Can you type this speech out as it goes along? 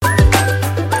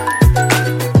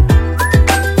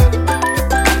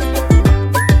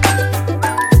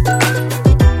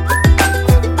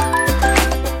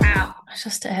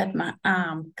my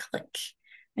arm click,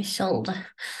 my shoulder.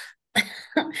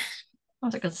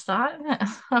 That's a good start, isn't it?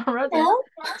 Already. Hello?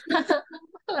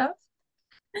 Hello.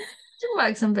 Chin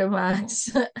wags and bin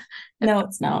wags. No,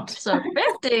 it's not. Episode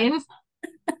 15.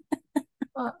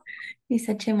 What? You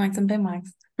said chin wags and bin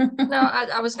wags. No,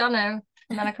 I was gonna,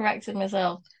 and then I corrected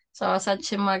myself. So I said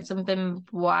chin wags and bin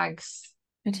wags.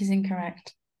 Which is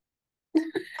incorrect.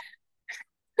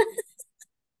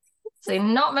 See,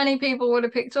 not many people would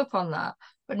have picked up on that.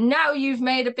 But now you've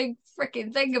made a big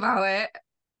freaking thing about it.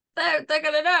 They're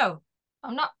gonna know.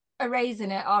 I'm not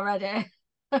erasing it already.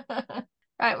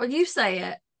 Right, well, you say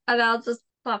it, and I'll just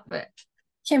pop it.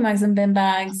 Chin wags and bin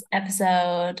bags,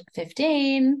 episode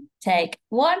 15, take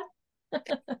 1.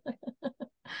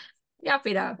 You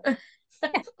happy now?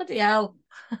 Bloody hell.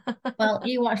 Well,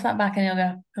 you watch that back and you'll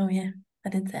go, oh yeah, I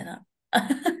did say that.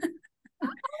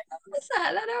 What's that?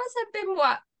 I know I said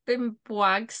bin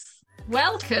wags.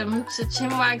 Welcome to Chin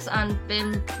Wags and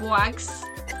Bin Wags.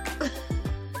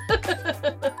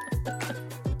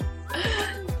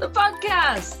 The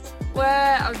podcast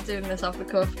where I'm doing this off the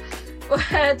cuff.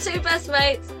 Where two best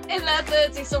mates in their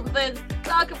 30-something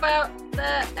talk about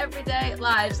their everyday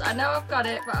lives. I know I've got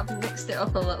it, but I've mixed it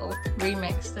up a little,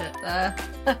 remixed it there.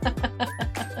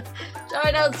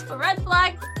 Join us for Red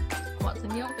Flag. What's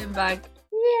in your bin bag?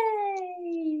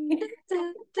 Yay!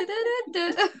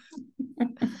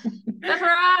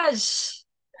 Beverage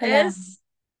is.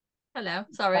 Hello,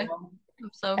 sorry.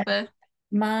 I'm Sophie.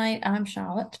 I'm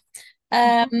Charlotte.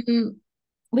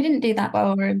 We didn't do that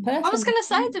while we were in person. I was going to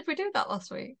say, did we do that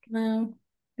last week? No,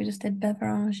 we just did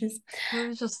beverages. We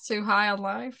were just too high on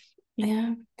life.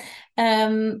 Yeah.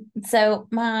 So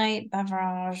my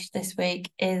beverage this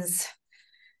week is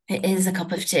a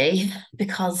cup of tea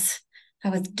because I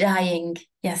was dying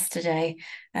yesterday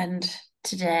and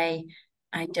today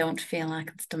I don't feel like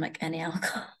I can stomach any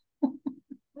alcohol.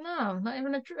 No, not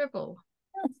even a dribble.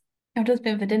 I've just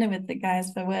been for dinner with the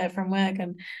guys from work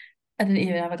and I didn't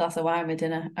even have a glass of wine with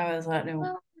dinner. I was like,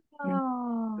 no.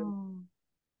 Oh.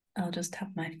 I'll just have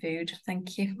my food,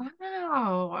 thank you.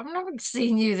 Wow, I've never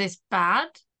seen you this bad.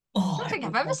 Oh, I don't think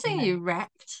I've ever seen you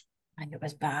wrecked. I think it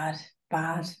was bad.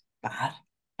 What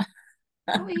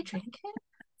were you drinking?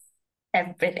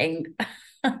 Everything.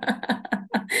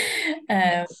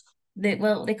 They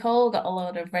all got a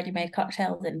load of ready-made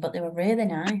cocktails in, but they were really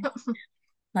nice.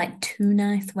 Like too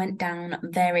nice, went down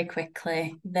very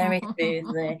quickly, very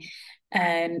smoothly.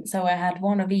 And so I had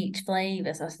one of each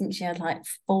flavour. So I think she had like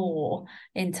 4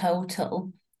 in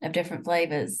total of different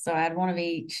flavours. So I had one of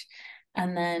each.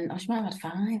 And then, she might have had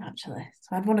 5 actually. So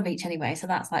I had one of each anyway. So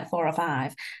that's like 4 or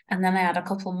 5. And then I had a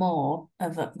couple more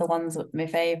of the ones that were my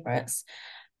favourites.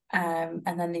 And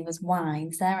then there was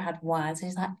wine. Sarah had wine. So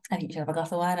she's like, I think you should have a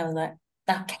glass of wine. I was like,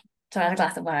 okay. So I had a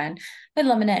glass of wine with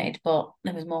lemonade, but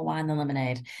there was more wine than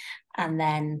lemonade. And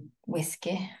then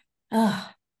whiskey. Oh,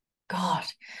 God.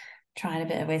 Trying a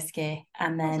bit of whiskey.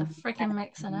 And then That's a freaking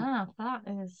mix and a half, that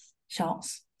is.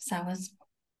 shots, sours.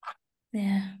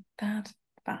 Yeah, bad.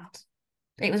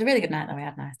 It was a really good night though. We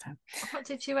had a nice time. What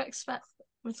did you expect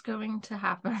was going to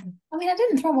happen? I mean, I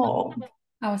didn't throw up.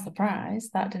 I was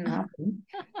surprised that didn't happen.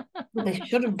 They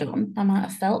should have done. I might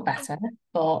have felt better,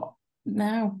 but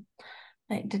no,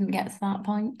 it didn't get to that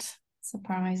point,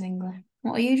 surprisingly.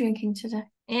 What are you drinking today?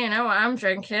 You know what I'm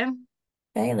drinking?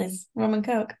 Bailey's rum and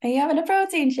coke. Are you having a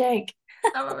protein shake?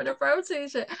 I'm having a protein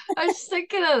shake. I was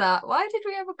thinking of that. Why did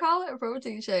we ever call it a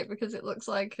protein shake? Because it looks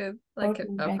like a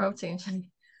protein shake.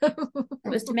 It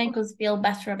was to make us feel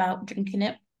better about drinking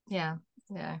it. Yeah,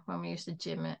 when we used to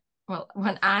gym it. Well,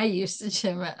 when I used to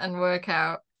gym it and work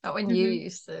out, not when you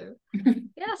used to.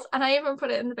 Yes, and I even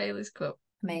put it in the Bailey's cup.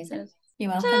 Amazing. Cheers.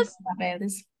 You're welcome. Cheers. For that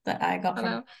Bailey's that I got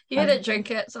from. You didn't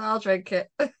drink it, so I'll drink it.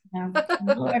 No,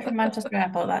 all the way from Manchester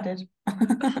Airport. That did.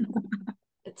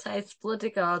 It tastes bloody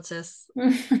gorgeous.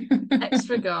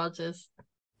 Extra gorgeous.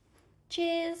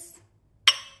 Cheers.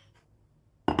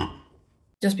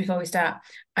 Just before we start,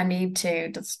 I need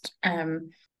to just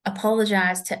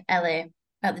apologise to Ellie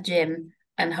at the gym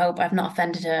and hope I've not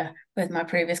offended her with my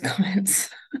previous comments.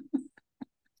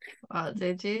 What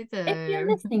did you do? If you're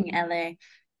listening, Ellie,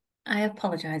 I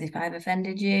apologise if I've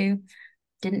offended you.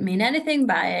 Didn't mean anything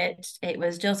by it. It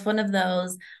was just one of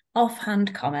those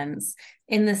offhand comments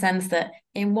in the sense that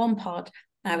in one pod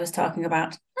I was talking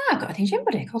about, I've got a new gym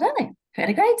buddy called Ellie. We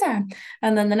had a great time.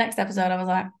 And then the next episode I was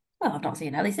like, well, I've not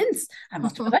seen Ellie since. I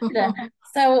must have offended her.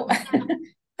 So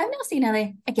I've not seen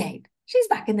Ellie again. She's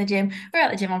back in the gym. We're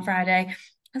at the gym on Friday.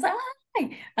 I was like,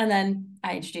 hi. And then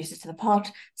I introduced her to the pod.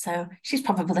 So she's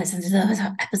probably listened to those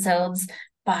episodes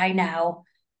by now.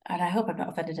 And I hope I've not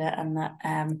offended her and that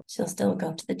she'll still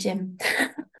go to the gym.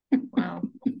 Well,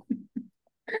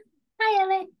 Hi,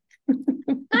 Ellie.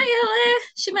 Hi, Ellie.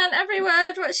 She meant every word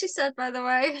what she said, by the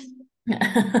way.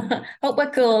 Hope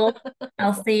we're cool.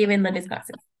 I'll see you in Libby's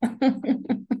classes.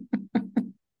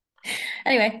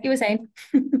 Anyway, you were saying.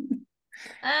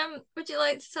 Would you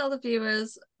like to tell the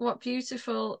viewers what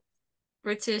beautiful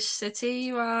British city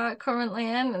you are currently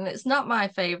in? And it's not my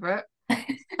favourite.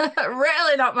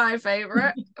 Really not my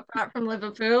favourite, apart from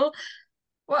Liverpool.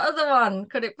 What other one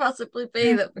could it possibly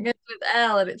be that begins with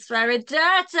L and it's very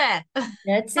dirty?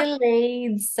 Dirty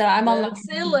Leeds. So I'm on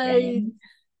Dirty location Leeds.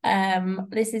 again.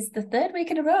 This is the third week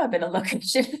in a row I've been on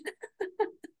location.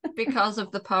 Because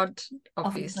of the pod,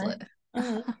 Obviously.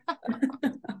 obviously.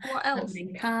 What I've else? been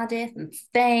in Cardiff and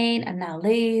Spain and now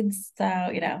Leeds.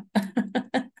 So, you know.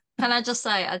 Can I just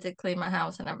say I did clean my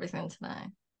house and everything today,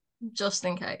 just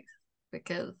in case,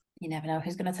 because You never know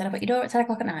who's going to turn up at your door at 10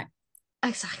 o'clock at night.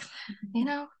 exactly, you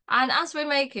know. And as we're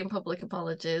making public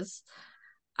apologies,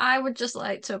 I would just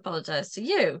like to apologize to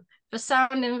you for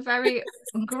sounding very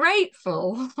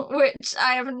grateful, which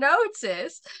I have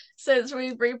noticed since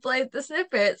we've replayed the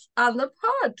snippets on the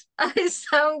pod. I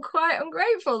sound quite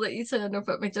ungrateful that you turned up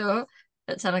at my door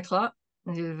at 10 o'clock.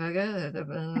 I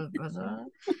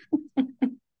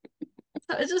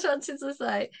just wanted to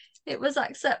say it was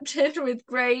accepted with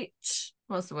great,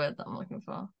 what's the word that I'm looking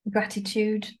for?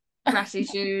 Gratitude.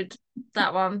 Gratitude.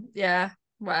 That one. Yeah,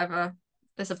 whatever.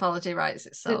 This apology writes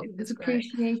itself. It was It's great.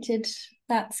 appreciated.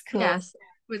 That's cool. Yes,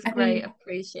 with I great think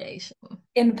appreciation.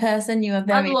 in person you are And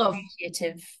very love.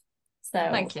 appreciative. So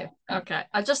Thank you. Okay.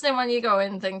 I just didn't want you go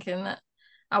in thinking that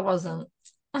I wasn't.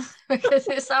 Because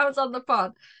it sounds on the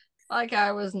pod like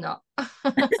I was not.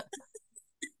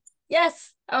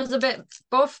 Yes, I was a bit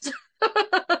buffed.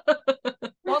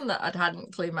 One that I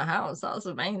hadn't cleaned my house. That was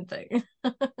the main thing.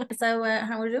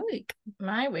 how was your week?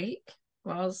 My week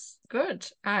was good.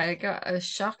 I got a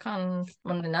shock on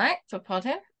Monday night for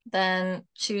podding. Then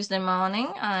Tuesday morning,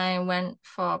 I went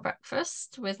for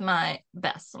breakfast with my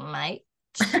best mate,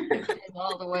 who came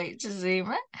all the way to see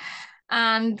me.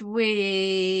 And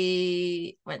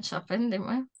we went shopping,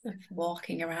 didn't we?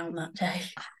 Walking around that day.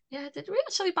 Yeah, did we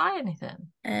actually buy anything?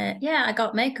 Yeah, I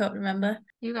got makeup, remember?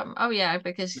 You got, oh yeah,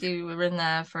 because you were in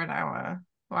there for an hour.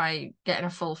 Why getting a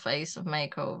full face of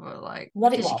makeover, like,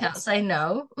 What it because you can't was. say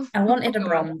no. I wanted a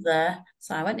Go on. bronzer.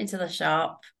 So I went into the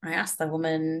shop. I asked the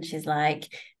woman, she's like,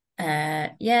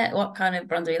 yeah, what kind of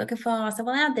bronzer are you looking for? I said,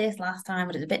 well, I had this last time,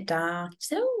 but it's a bit dark. She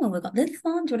said, oh, well, we've got this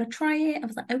one. Do you want to try it? I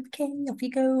was like, okay, off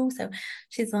you go. So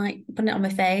she's like putting it on my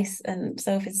face, and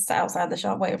Sophie's sat outside the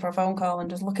shop waiting for a phone call and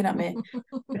just looking at me,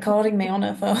 recording me on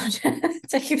her phone,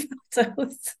 taking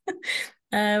photos.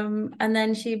 And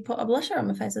then she put a blusher on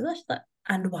my face as well. She's like,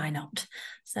 and why not?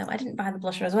 So I didn't buy the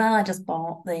blusher as well. I just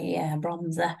bought the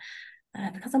bronzer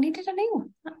because I needed a new one.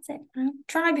 That's it.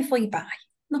 Try before you buy.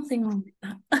 Nothing wrong with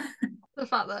that. The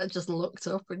fact that I just looked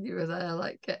up and you were there,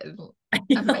 like, getting a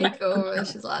makeover.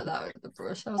 She's like that with the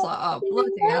brush. I was like, oh,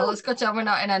 bloody hell. It's good job we're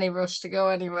not in any rush to go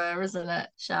anywhere, isn't it?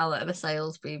 Charlotte and the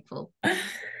salespeople.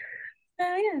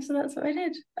 Yeah, so that's what I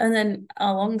did. And then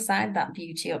alongside that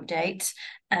beauty update,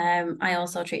 I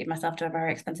also treated myself to a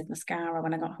very expensive mascara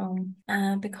when I got home.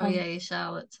 Oh, Because yeah,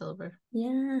 Charlotte Tilbury.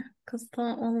 yeah, because I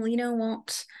thought, well, you know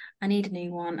what? I need a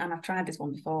new one, and I've tried this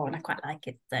one before, and I quite like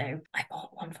it, so I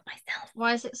bought one for myself.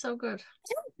 Why is it so good?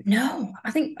 No,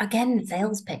 I think again,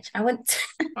 sales pitch. I went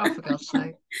Oh, for God's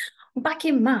sake. back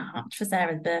in March for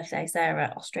Sarah's birthday,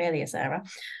 Australia Sarah,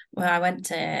 where I went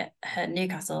to her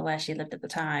Newcastle where she lived at the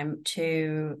time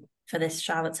for this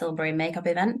Charlotte Tilbury makeup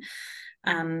event.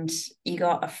 And you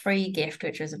got a free gift,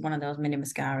 which was one of those mini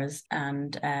mascaras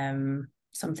and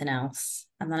something else.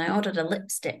 And then I ordered a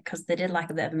lipstick because they did like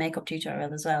a bit of a makeup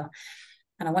tutorial as well.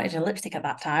 And I wanted a lipstick at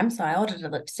that time. So I ordered a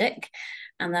lipstick.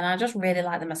 And then I just really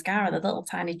liked the mascara, the little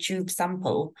tiny tube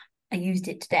sample. I used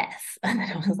it to death. And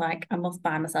then I was like, I must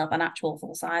buy myself an actual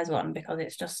full size one because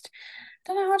it's just,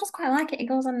 I don't know, I just quite like it. It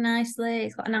goes on nicely.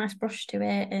 It's got a nice brush to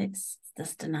it. It's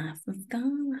just a nice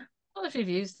mascara. Well, if you've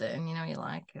used it and you know you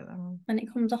like it, then... And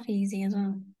it comes off easy as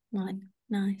well, like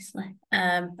nicely.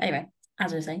 Anyway,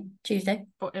 as I was saying, Tuesday.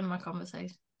 Put in my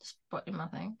conversation. Just put in my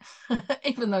thing.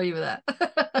 Even though you were there.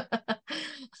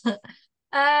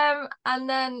 And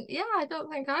then yeah, I don't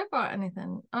think I bought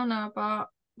anything. Oh no, I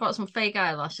bought some fake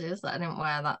eyelashes that I didn't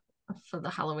wear that for the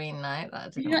Halloween night that I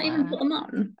Did you didn't not even wear. put them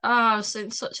on? Oh, I was in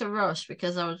such a rush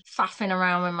because I was faffing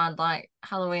around with my like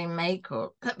Halloween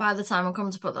makeup that by the time I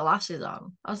come to put the lashes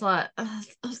on, I was like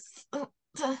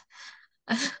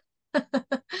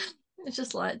It's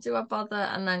just like, do I bother?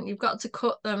 And then you've got to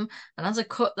cut them. And as I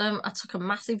cut them, I took a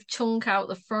massive chunk out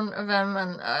the front of them.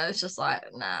 And it's just like,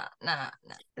 nah.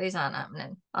 These aren't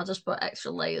happening. I'll just put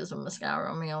extra layers of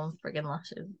mascara on my own friggin'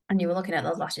 lashes. And you were looking at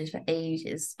those lashes for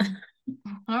ages.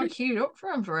 I queued up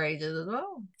for them for ages as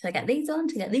well. So I get these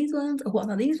ones, to get these ones. What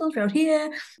are these ones around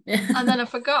here? And then I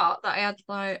forgot that I had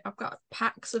I've got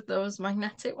packs of those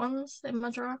magnetic ones in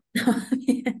my drawer.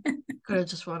 Yeah. Could have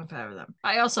just worn a pair of them.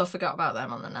 I also forgot about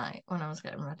them on the night when I was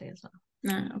getting ready as well.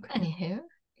 No, okay. Anywho,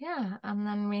 yeah. And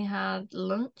then we had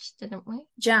lunch, didn't we?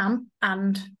 Jam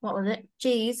and what was it?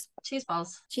 Cheese. Cheese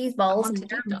balls. Cheese balls. And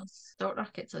don't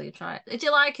knock it till you try it. Did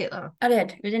you like it though? I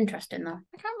did. It was interesting though.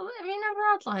 I can't believe you never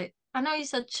had I know you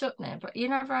said chutney, but you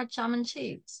never had jam and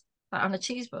cheese on a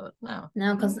cheese board. No,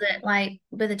 because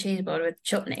with a cheese board with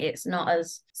chutney, it's not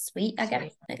as sweet. I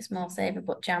guess it's more savoury,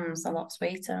 but jam's a lot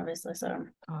sweeter, obviously. So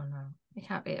oh no, you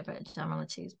can't beat a bit of jam on a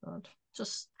cheese board.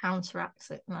 Just counteracts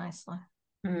it nicely.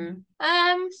 Mm.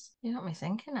 You got me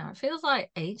thinking now. It feels like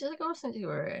ages ago since you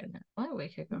were in it. Only a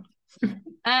week ago.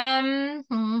 Then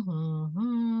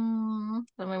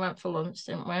we went for lunch,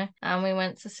 didn't we? And we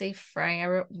went to see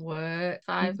Freya at work,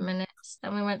 5 minutes.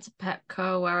 Then we went to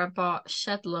Pepco where I bought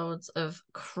shed loads of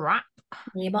crap.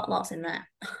 You bought lots in there.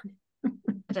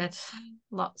 I did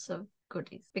lots of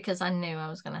goodies because I knew I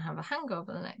was going to have a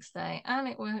hangover the next day, and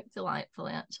it worked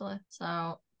delightfully actually.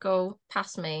 So go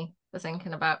past me for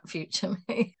thinking about future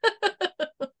me.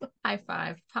 High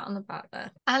five, pat on the back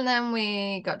there. And then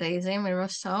we got Daisy and we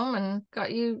rushed home and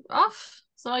got you off.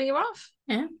 Saw you off.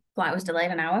 Yeah. Flight was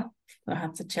delayed an hour. I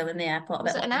had to chill in the airport a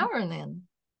bit. Was it an hour in the end?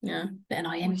 Yeah, bit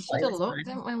annoying. We should have looked,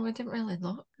 didn't we? We didn't really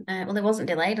look. Well, it wasn't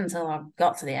delayed until I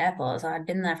got to the airport, so I'd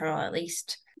been there for at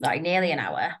least nearly an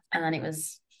hour, and then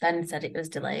then said it was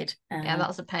delayed. Yeah,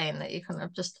 that's a pain that you couldn't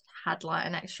have just had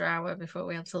an extra hour before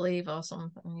we had to leave or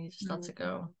something. You just had to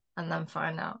go and then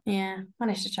find out. Yeah,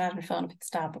 managed to charge my phone up at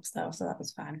Starbucks though, so that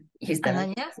was fine. And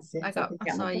then I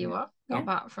saw you off. Got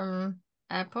back from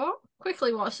airport,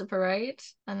 quickly watched the parade,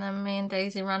 and then me and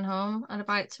Daisy ran home, had a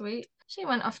bite to eat. She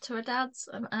went off to her dad's,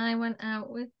 and I went out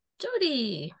with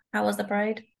Jodie. How was the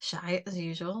parade? Shite as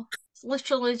usual. It's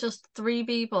literally just 3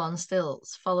 people on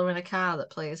stilts following a car that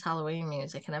plays Halloween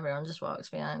music, and everyone just walks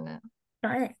behind it.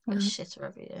 Right. It's shitter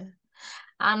every year.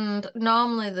 And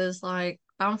normally there's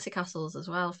bouncy castles as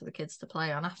well for the kids to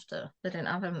play on after. They didn't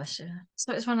have them this year.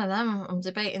 So it's one of them. I'm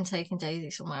debating taking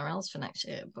Daisy somewhere else for next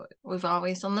year, but we've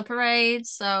always done the parade,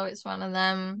 so it's one of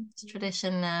them. It's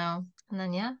tradition now. And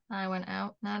then, yeah, I went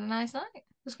out and had a nice night. It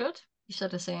was good. You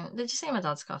should have seen. Did you see my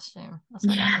dad's costume?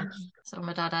 Yeah. So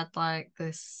my dad had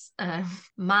this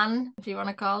man, if you want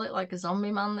to call it, a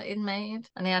zombie man that he'd made,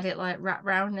 and he had it wrapped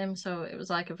around him, so it was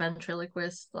like a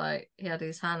ventriloquist. He had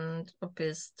his hand up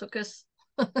his tuchus.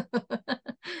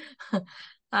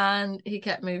 And he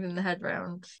kept moving the head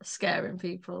round, scaring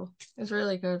people. It was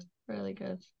really good, really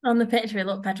good. On the picture, he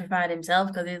looked petrified himself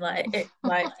because he's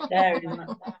staring.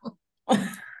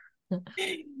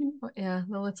 But yeah,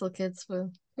 the little kids were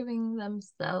giving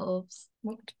themselves.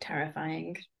 Looked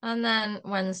terrifying. And then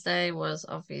Wednesday was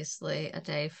obviously a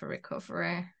day for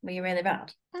recovery. Were you really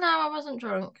bad? No, I wasn't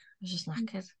drunk. I was just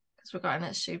knackered because we got in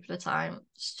at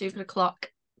stupid o'clock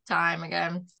time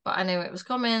again. But I knew it was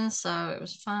coming, so it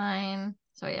was fine.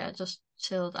 So yeah, just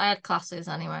chilled. I had classes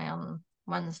anyway on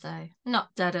Wednesday.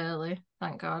 Not dead early,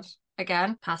 thank God.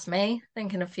 Again, past me,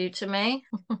 thinking of future me.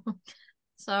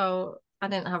 So I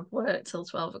didn't have work till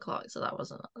 12 o'clock, so that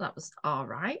was all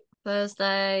right.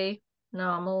 Thursday,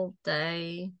 normal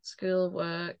day, school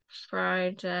work.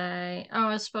 Friday, I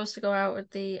was supposed to go out with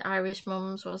the Irish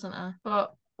mums, wasn't I?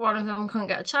 But one of them couldn't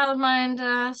get a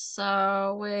childminder,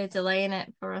 so we're delaying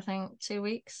it for, I think, 2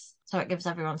 weeks. So it gives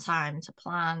everyone time to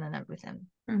plan and everything.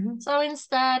 Mm-hmm. So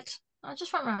instead, I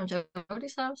just went round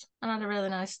Jodie's house and had a really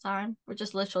nice time. We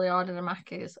just literally ordered a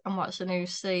Mackey's and watched a new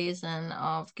season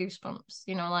of Goosebumps.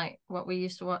 You know, what we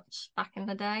used to watch back in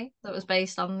the day that was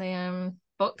based on the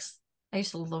books. I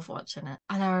used to love watching it.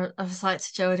 And I was like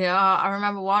to Jodie, I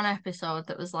remember one episode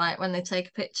that was when they take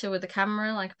a picture with a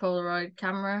camera, like a Polaroid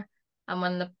camera, and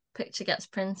when the picture gets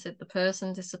printed, the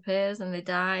person disappears and they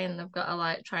die, and they've got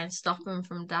to try and stop them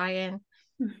from dying.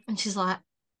 And she's like,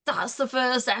 that's the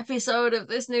first episode of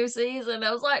this new season.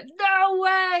 I was like, no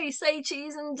way, say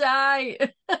cheese and die.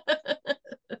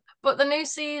 But the new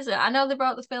season, I know they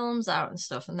brought the films out and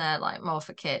stuff, and they're more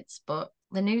for kids, but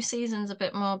the new season's a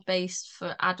bit more based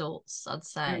for adults, I'd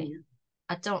say. Mm.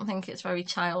 I don't think it's very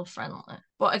child friendly.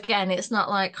 But again, it's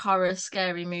not horror,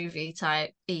 scary movie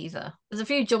type either. There's a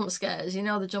few jump scares. You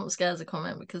know the jump scares are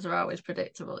coming because they're always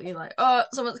predictable. You're like, oh,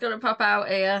 someone's going to pop out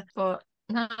here. But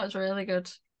no, it's really good.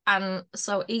 And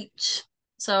so each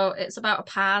So it's about a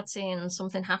party and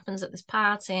something happens at this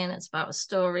party and it's about a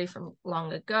story from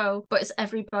long ago. But it's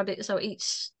everybody. So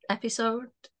each episode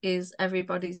is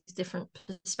everybody's different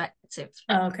perspective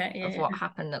Oh, okay, of yeah. what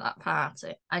happened at that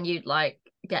party. And you'd like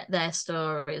get their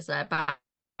stories, their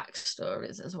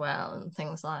backstories as well and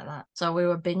things like that. So we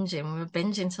were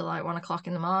binging till like 1 o'clock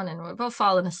in the morning. We were both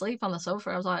falling asleep on the sofa.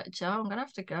 I was like, Joe, I'm gonna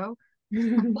have to go.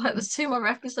 Like there's 2 more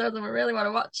episodes and we really want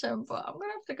to watch them, but I'm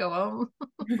gonna have to go home.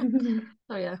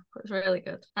 So yeah, it was really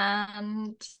good.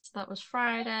 And that was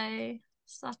Friday,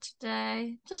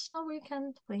 Saturday, just a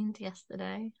weekend. Cleaned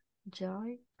yesterday.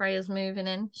 Joy. Freya's moving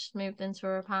in. She's moved into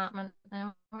her apartment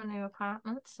now, her new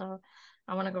apartment. So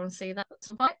I want to go and see that at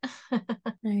some point.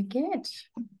 Very good.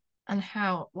 And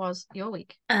how was your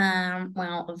week?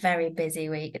 Well, a very busy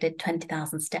week. I did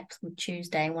 20,000 steps on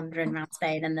Tuesday, wandering around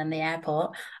Spain and then the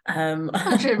airport.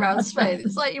 Wandering around Spain.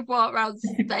 It's like you've walked around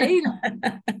Spain. Like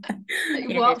you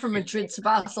Yeah, walked from Madrid to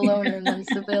Barcelona and then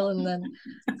Seville and then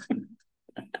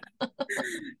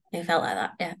it felt like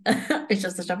that, yeah. It's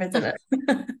just a shopping centre.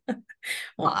 not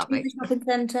Walk that to big. the shopping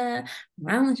centre,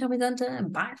 around the shopping centre,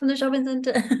 and back from the shopping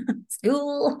centre.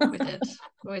 School. We did.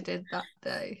 We did that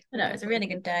day. No, it was a really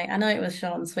good day. I know it was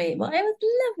short and sweet, but it was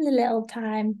a lovely little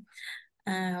time.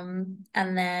 And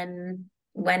then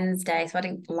Wednesday, so I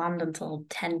didn't land until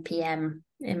 10 p.m.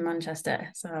 in Manchester.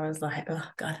 So I was like, oh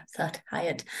God, I'm so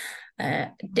tired.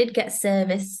 Did get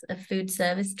service, a food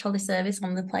service, trolley service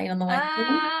on the plane on the way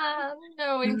home.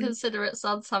 No inconsiderate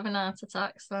sods having heart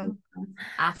attacks then.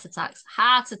 Heart attacks.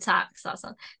 Heart attacks. That's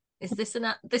not. Is this an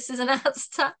heart attack? This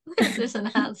is an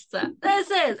heart attack.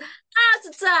 This is heart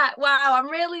attack. Wow, I'm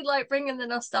really like bringing the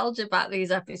nostalgia back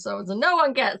these episodes, and no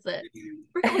one gets it.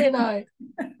 Really annoying.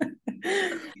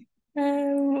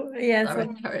 Yeah, Sorry,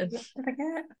 so carry on. what did I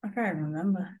get? I can't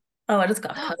remember. Oh, I just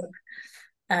got a Coke.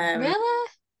 Really?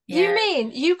 You Yeah.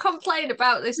 mean you complain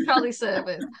about this trolley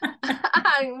service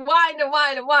and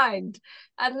whine,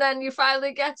 and then you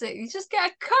finally get it? You just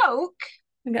get a Coke?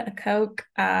 I got a Coke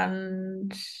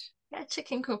and Get a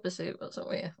chicken cuppa soup or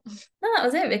something. no, that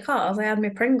was it because I had my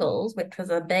Pringles, which was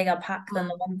a bigger pack than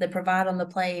the ones they provide on the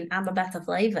plane and a better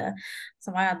flavour.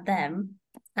 So I had them.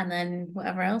 And then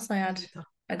whatever else I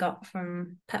got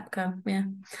from Pepco. Yeah.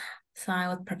 So I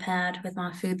was prepared with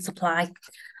my food supply.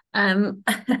 Um,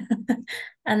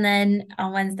 and then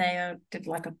on Wednesday I did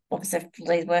like obviously a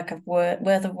day's worth of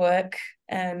work.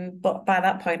 But by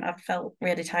that point I felt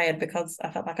really tired because I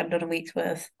felt like I'd done a week's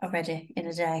worth already in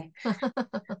a day.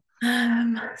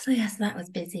 So yes, that was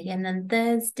busy. And then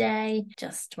Thursday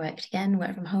just worked again,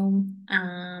 worked from home.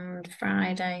 And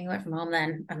Friday worked from home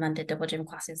then, and then did double gym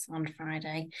classes on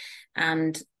Friday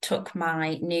and took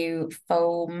my new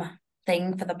foam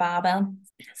thing for the barbell.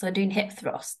 So doing hip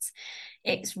thrusts,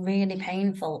 it's really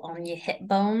painful on your hip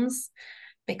bones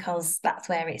because that's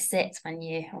where it sits when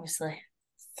you're obviously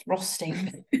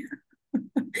thrusting.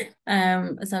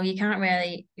 So you can't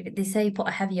really, they say put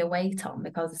a heavier weight on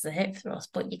because it's a hip thrust,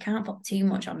 but you can't put too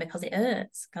much on because it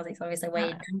hurts because it's obviously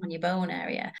weighing down on your bone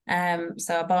area.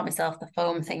 So I bought myself the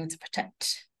foam thing to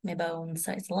protect my bones,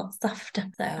 so it's a lot softer.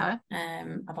 So I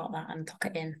bought that and took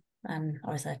it in. And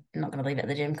obviously I'm not going to leave it at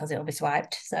the gym because it'll be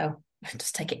swiped. So I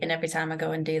just take it in every time I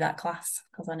go and do that class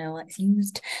because I know it's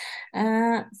used. So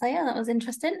yeah, that was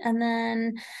interesting. And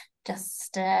then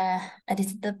just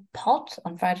edited the pod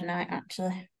on Friday night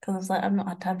actually because I was like I've not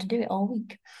had time to do it all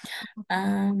week.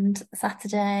 And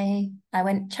Saturday I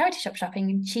went charity shop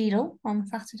shopping in Cheadle on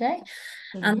Saturday.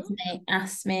 Anthony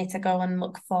asked me to go and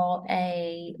look for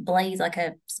a blaze, like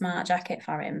a smart jacket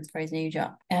for him for his new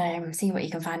job. See what you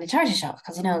can find in charity shops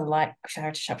because you know like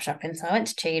charity shop shopping. So I went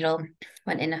to Cheadle,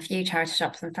 went in a few charity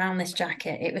shops and found this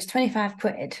jacket. It was 25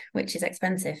 quid, which is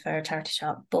expensive for a charity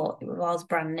shop, but it was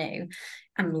brand new.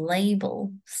 And the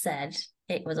label said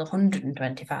it was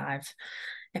 125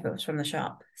 if it was from the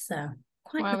shop. So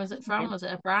quite. Where was it from? Was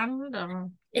it a brand or?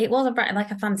 It was a brand,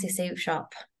 like a fancy suit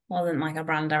shop. Wasn't like a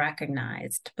brand I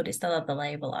recognised, but it still had the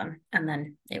label on. And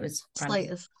then it was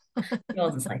Slaters. It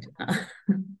wasn't Slater. No.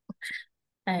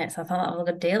 So I thought that was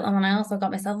a good deal. And then I also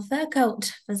got myself a fur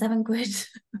coat for 7 quid.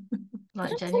 Like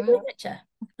Did I send genuine? you a picture?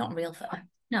 Not real fur.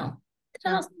 No. Did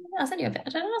I not send you? I sent you a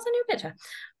picture. Did I not send you a picture?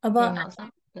 I bought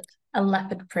a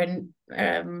leopard print.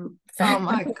 Oh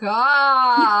my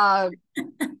god!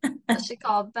 What's she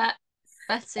called?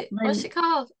 Betty. What's she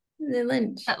called? The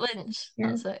Lynch. Bet Lynch. Yeah.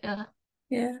 That's it. Yeah.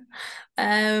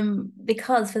 Yeah.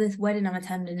 Because for this wedding I'm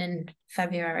attending in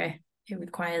February, it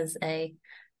requires a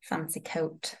fancy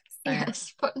coat. So.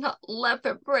 Yes, but not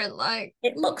leopard print. Like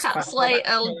it looks Cat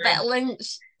Slater, Bet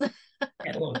Lynch.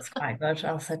 It looks quite good.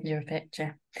 I'll send you a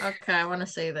picture. Okay, I want to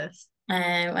see this.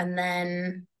 And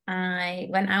then I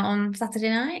went out on Saturday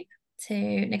night to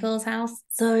Nicola's house.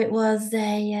 So it was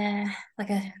a like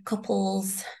a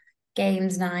couples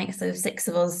games night. So 6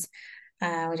 of us.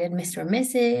 We did Mr. and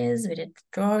Mrs. We did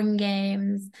drawing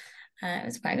games. It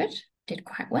was quite good. Did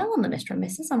quite well on the Mr. and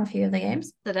Mrs. on a few of the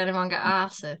games. Did anyone get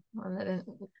arsey? Was there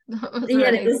Yeah,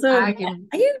 it any was so. argument?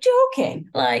 Are you joking?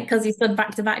 Like, because you stood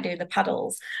back to back doing the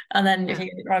paddles, and then if Yeah.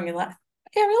 you get it wrong, you're like,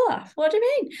 yeah, we'll laugh. What do you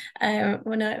mean?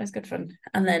 Well, no, it was good fun.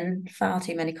 And then far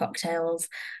too many cocktails,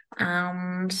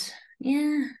 and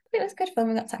yeah, it was good fun.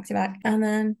 We got taxi back, and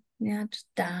then yeah, I just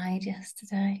died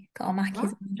yesterday. Got all Mackie's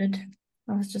What? ordered.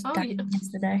 I was just Oh, dying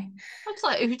yesterday. I was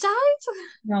like, who died?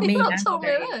 Well, You've me not told me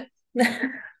yesterday. this.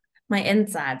 My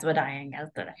insides were dying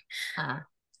yesterday. Ah,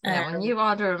 yeah, when Um, you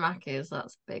order a Mackey's,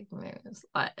 that's big news.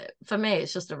 Like for me,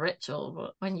 it's just a ritual,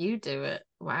 but when you do it,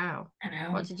 wow. I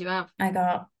know. What did you have? I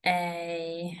got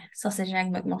a sausage and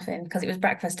egg McMuffin because it was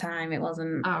breakfast time. It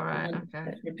wasn't All right,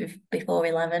 okay. before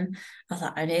 11. I was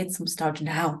like, I need some stodge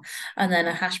now. And then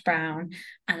a hash brown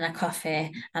and a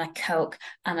coffee and a Coke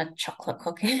and a chocolate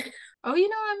cookie. Oh, you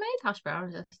know, I made hash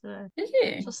browns yesterday. Did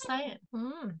you? Just saying. They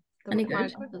were Any good?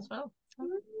 quite good as well.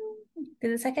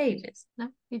 Did it take ages? No,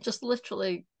 you just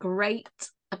literally grate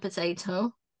a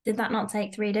potato. Did that not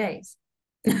take 3 days?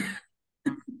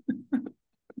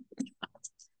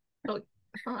 Oh,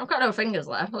 I've got no fingers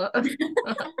left.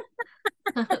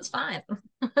 That's fine.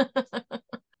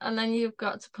 And then you've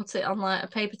got to put it on like a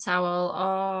paper towel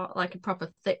or like a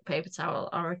proper thick paper towel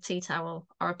or a tea towel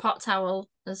or a pot towel,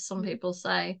 as some people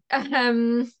say.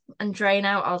 And drain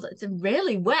out all that. It's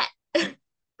really wet.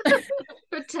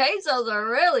 Potatoes are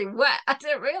really wet. I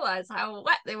didn't realize how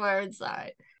wet they were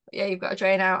inside. But yeah, you've got to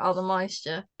drain out all the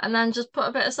moisture and then just put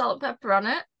a bit of salt and pepper on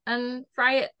it and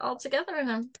fry it all together and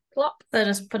then plop. So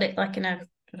just put it like in a,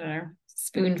 I don't know,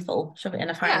 spoonful, shove it in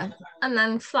a frying Yeah, pan. and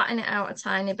then flatten it out a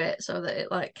tiny bit so that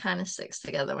it like kind of sticks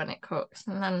together when it cooks.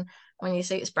 And then when you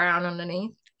see it's brown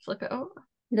underneath, flip it over.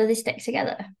 Do they stick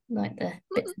together like the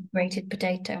bits Mm. of grated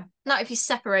potato? Not if you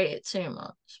separate it too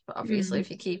much, but obviously Mm,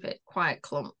 if you keep it quite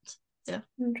clumped. Yeah,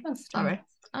 interesting. sorry,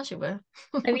 as you were.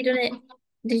 Have you done it?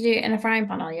 Did you do it in a frying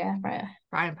pan or your air fryer?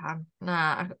 Frying pan.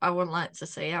 Nah, I wouldn't like to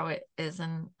see how it is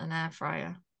in an air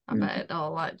fryer. I bet Mm. it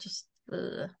all like just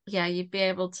yeah, you'd be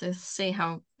able to see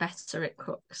how better it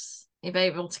cooks. You'd be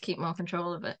able to keep more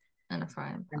control of it in a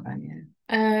frying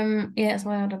pan. Yeah, so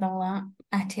I ordered all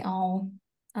that, ate it all,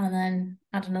 and then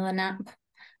had another nap.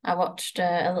 I watched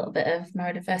a little bit of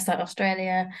Married at First Sight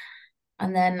Australia,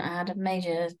 and then I had a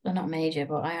major, well, not major,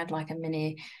 but I had like a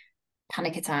mini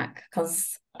panic attack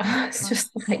because I was Oh,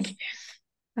 just like,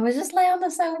 I was just lay on the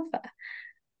sofa,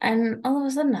 and all of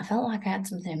a sudden I felt like I had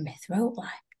something in my throat. Like,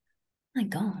 my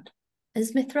God,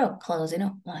 is my throat closing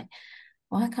up? Like,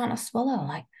 why can't I swallow?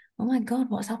 Like, oh my God,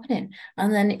 what's happening?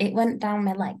 And then it went down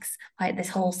my legs, like this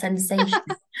whole sensation.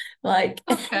 Like,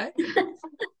 okay.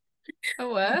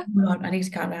 Aware. God, I need to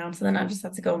calm down. So then I just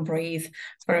had to go and breathe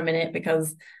for a minute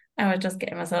because I was just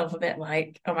getting myself a bit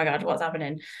like, oh my God, what's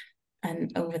happening?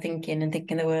 And overthinking and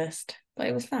thinking the worst. But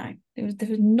it was fine. There was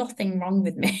nothing wrong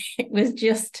with me. It was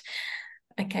just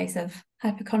a case of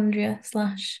hypochondria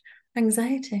slash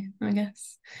anxiety, I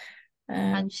guess.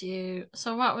 And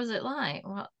so what was it like?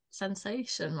 What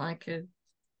sensation? Like It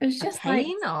was a just like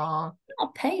pain or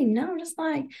not pain, no, just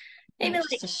like maybe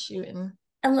just like a shooting?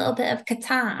 a little bit of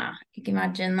catarrh. You can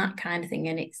imagine that kind of thing,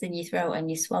 and it's in your throat and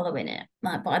you're swallowing it.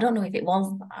 Like, but I don't know if it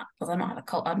was that because I not had a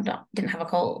cold. Didn't have a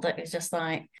cold. It was just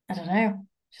like I don't know,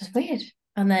 just weird.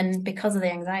 And then because of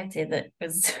the anxiety that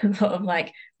was sort of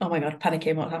like, oh my God,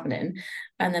 panicking, what's happening?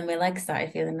 And then my legs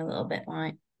started feeling a little bit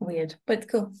like weird, but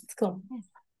it's cool. It's cool.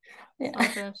 It's all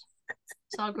Yeah. good.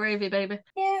 It's all gravy, baby.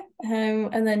 Yeah.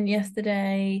 And then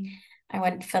yesterday I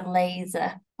went for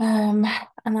laser. And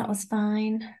that was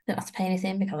fine. Didn't have to pay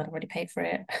anything because I'd already paid for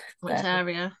it. Which So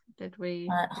area did we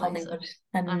laser? Hollywood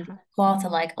and Okay. water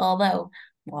leg, although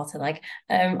water leg.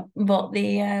 But the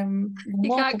You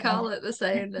water can't call leg it the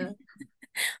same. the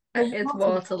It's water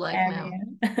leg water leg now.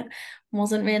 area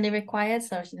wasn't really required,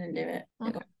 so she didn't do it. It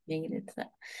Okay. was needed. So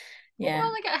Didn't you yeah.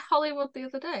 only get Hollywood the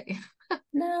other day?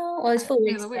 No, well it's 4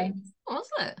 weeks The other ago. week. Was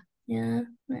it? Yeah,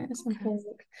 it's on Okay. 4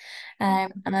 weeks.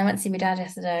 And I went to see my dad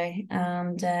yesterday,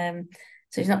 and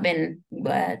so he's not been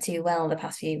too well the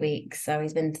past few weeks. So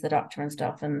he's been to the doctor and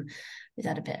stuff, and he's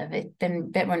had a bit of it, been a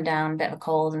bit run down, a bit of a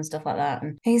cold and stuff like that.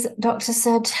 And his doctor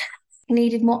said he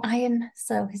needed more iron.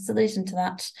 So his solution to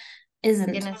that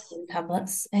isn't Guinness.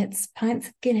 tablets; it's pints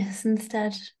of Guinness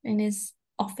instead in his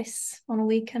office on a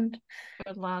weekend,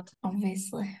 Good lad.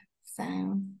 obviously.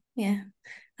 So yeah,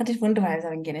 I did wonder why I was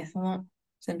having Guinness. I thought,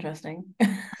 It's interesting.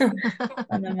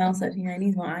 And then Mel said, yeah, he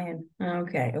needs more iron.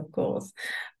 Okay, of course.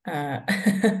 That's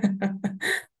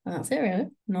it, really.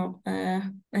 Not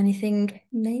anything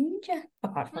major.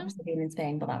 Apart from obviously being in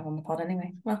Spain, but that was on the pod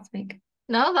anyway, last week.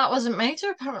 No, that wasn't major,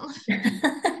 apparently.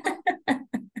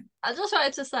 I just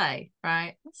wanted to say,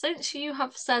 right, since you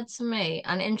have said to me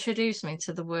and introduced me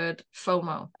to the word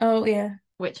FOMO. Oh, yeah.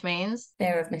 Which means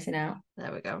fear of missing out.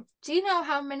 There we go. Do you know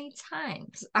how many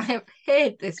times I have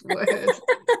heard this word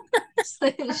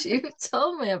since you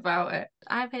told me about it?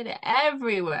 I've heard it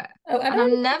everywhere. Oh, and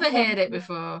I've never heard it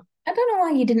before. I don't know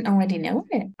why you didn't already know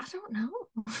it. I don't know.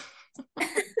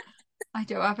 I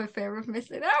don't have a fear of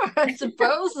missing out, I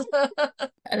suppose.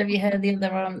 And have you heard the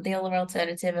other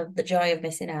alternative of the joy of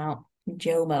missing out?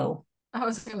 JOMO. I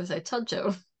was going to say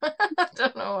Tudjo. I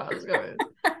don't know what I was going.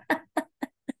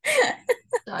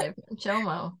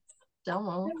 JOMO.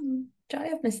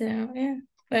 Joy of missing out, yeah.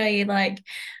 Where you like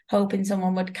hoping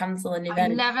someone would cancel an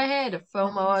event. I've never heard of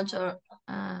FOMO or JOMO.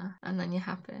 And then you're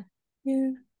happy.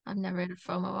 Yeah. I've never heard of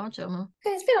FOMO or JOMO.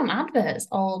 It's been on adverts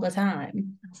all the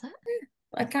time. That's it?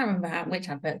 I can't remember which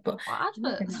advert, but what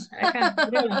adverts?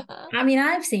 I mean,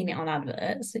 I've seen it on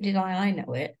adverts, which is why I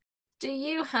know it. Do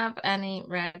you have any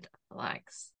red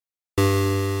flags?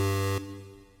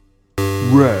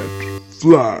 Red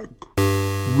flag.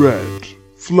 Red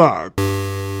flag.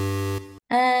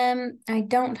 I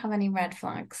don't have any red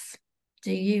flags.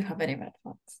 Do you have any red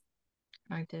flags?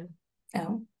 I do.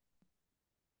 Oh.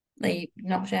 Are you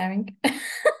not sharing?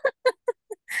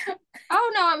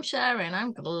 Oh no, I'm sharing.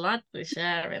 I'm gladly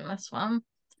sharing this one.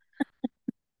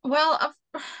 Well,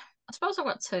 I suppose I've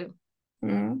got two.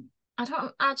 Mm. I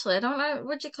don't know.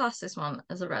 Would you class this one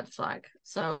as a red flag?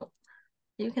 So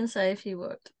you can say if you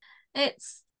would.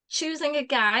 It's choosing a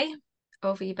guy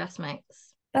over your best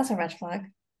mates. That's a red flag.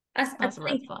 That's a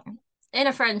red flag. In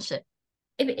a friendship.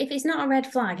 If it's not a red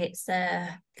flag, it's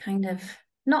kind of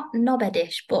not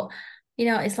knobheadish, but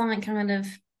it's like kind of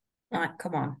like,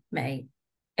 come on, mate.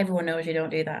 Everyone knows you don't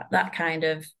do that. That kind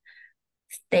of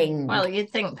thing. Well, you'd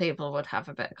think people would have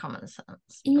a bit of common sense. But...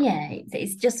 yeah,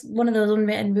 it's just one of those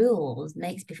unwritten rules,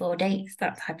 mates before dates,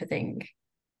 that type of thing.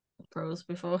 Bros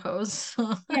before hoes.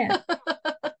 Yeah.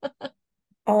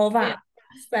 All that.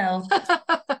 Yeah. So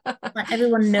like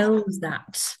everyone knows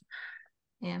that.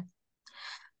 Yeah.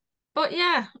 But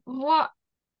yeah, what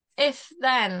if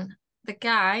then the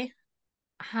guy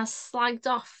has slagged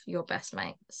off your best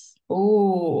mates?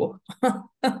 Oh.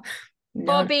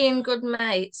 For being good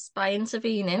mates by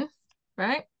intervening,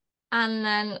 right? And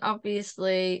then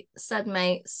obviously said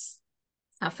mates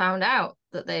have found out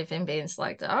that they've been being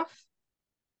slagged off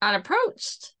and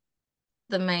approached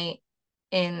the mate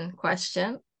in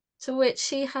question, to which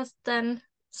she has then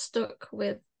stuck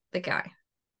with the guy.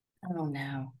 Oh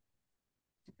no.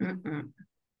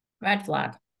 Red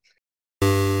flag.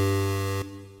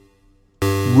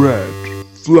 Red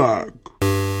flag.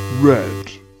 Red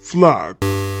flag.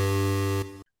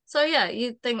 So yeah,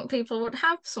 you'd think people would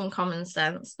have some common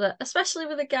sense, that especially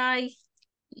with a guy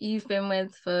you've been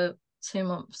with for 2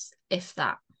 months, if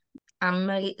that, and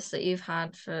mates that you've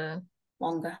had for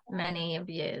longer, many of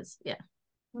years. Yeah.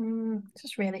 It's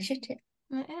just really shitty.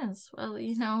 It is. Well,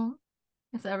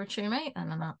 if they're a true mate,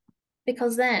 then or not.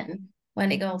 Because then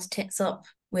when it goes tits up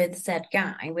with said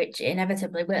guy, which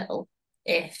inevitably will,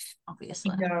 if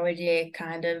obviously you're already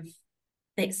kind of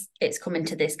it's coming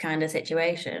to this kind of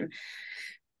situation,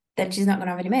 then she's not going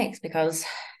to have any mates because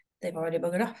they've already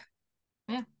buggered off.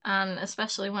 Yeah, and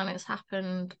especially when it's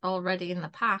happened already in the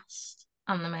past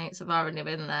and the mates have already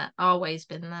been there, always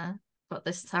been there. But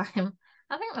this time,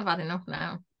 I think they've had enough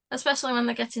now, especially when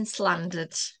they're getting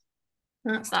slandered.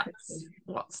 That's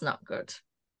what's not good.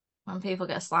 When people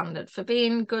get slandered for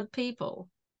being good people,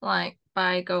 like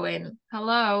by going,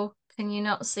 hello, can you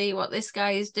not see what this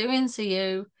guy is doing to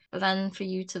you? But then for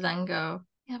you to then go,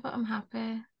 yeah, but I'm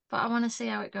happy, but I want to see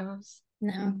how it goes.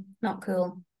 No, not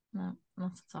cool. No,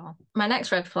 not at all. My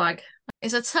next red flag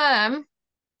is a term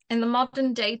in the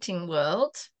modern dating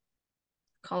world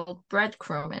called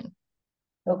breadcrumbing.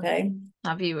 Okay.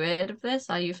 Have you heard of this?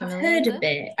 Are you familiar? I've heard of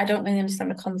it. I don't really understand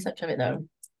the concept of it though.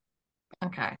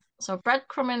 Okay. So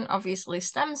breadcrumbing obviously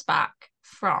stems back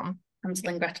from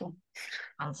Hansel and Gretel.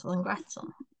 Hansel and Gretel.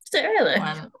 Is it really?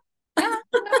 Yeah, no,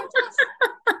 it is.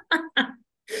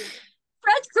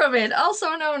 Breadcrumbing,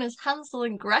 also known as Hansel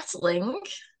and Greteling,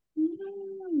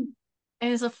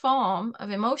 is a form of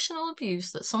emotional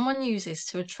abuse that someone uses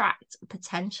to attract a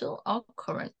potential or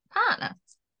current partner.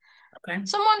 Okay.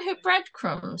 Someone who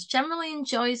breadcrumbs generally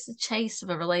enjoys the chase of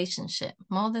a relationship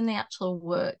more than the actual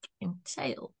work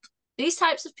entailed. These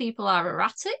types of people are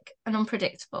erratic and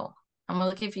unpredictable and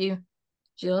will give you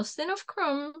just enough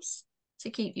crumbs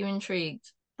to keep you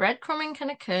intrigued. Breadcrumbing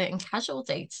can occur in casual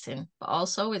dating, but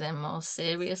also within more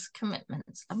serious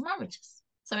commitments and marriages.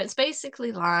 So it's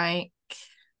basically like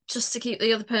just to keep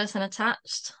the other person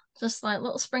attached, just like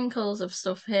little sprinkles of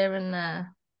stuff here and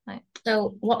there. Like,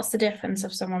 So what's the difference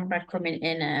of someone breadcrumbing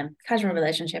in a casual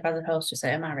relationship as opposed to,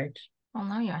 say, a marriage? well,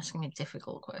 now you're asking me a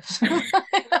difficult question.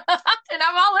 I didn't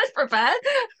have all this prepared.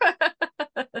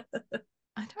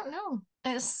 I don't know.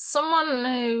 It's someone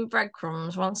who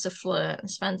breadcrumbs wants to flirt and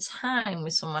spend time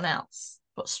with someone else,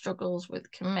 but struggles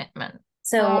with commitment.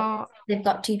 So they've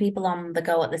got two people on the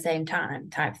go at the same time,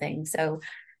 type thing. So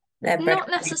they're not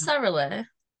breadcrumbing necessarily.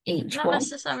 each Not one.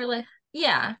 necessarily.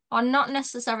 Yeah, or not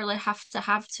necessarily have to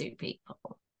have two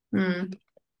people, Mm,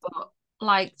 but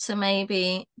like to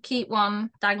maybe keep one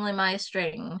dangling by a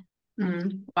string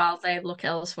mm. while they look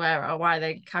elsewhere or while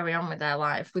they carry on with their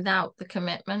life without the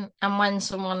commitment. And when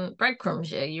someone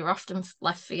breadcrumbs you, you're often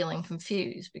left feeling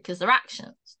confused because their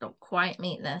actions don't quite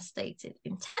meet their stated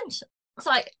intention. It's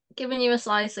like giving you a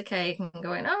slice of cake and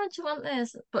going, oh, do you want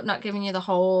this? But not giving you the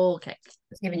whole cake.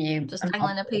 It's giving you Just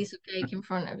dangling a piece of cake in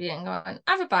front of you and going,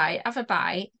 have a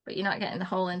bite, but you're not getting the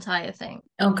whole entire thing.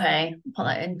 Okay, put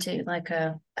that into like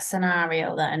a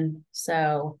scenario then.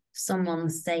 So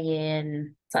someone's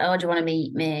saying, it's like, oh, do you want to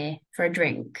meet me for a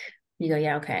drink? You go,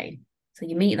 yeah, okay. So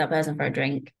you meet that person for a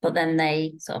drink, but then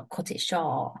they sort of cut it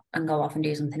short and go off and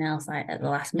do something else like at the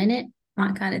last minute,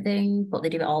 that kind of thing. But they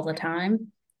do it all the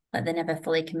time. Like they never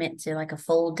fully commit to like a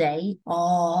full date.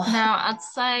 Oh, Now, I'd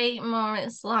say more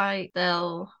it's like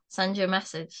they'll send you a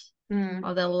message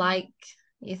or they'll like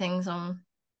your things on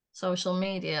social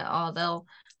media or they'll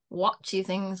watch your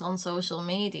things on social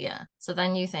media. So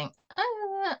then you think,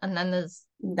 ah, and then there's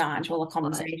the actual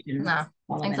conversation. no,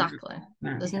 following exactly.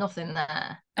 that. There's nothing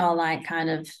there. Or like kind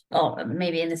of, or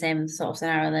maybe in the same sort of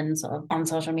scenario, then sort of on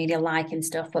social media liking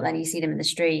stuff, but then you see them in the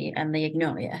street and they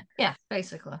ignore you. Yeah,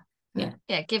 basically. Yeah.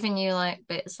 Yeah, giving you like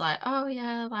bits like, oh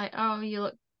yeah, like, oh, you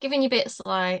look, giving you bits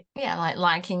like, yeah, like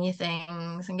liking your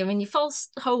things and giving you false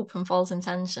hope and false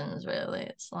intentions, really.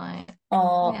 It's like,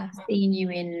 Or yeah. seeing you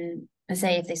in,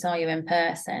 say, if they saw you in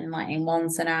person, like in one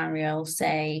scenario,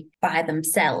 say by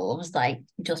themselves, like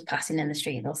just passing in the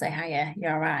street, they'll say, hiya,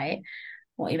 you're all right.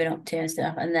 What you've been up to and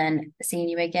stuff, and then seeing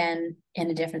you again in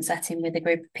a different setting with a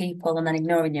group of people and then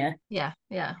ignoring you. Yeah,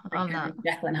 Like on that.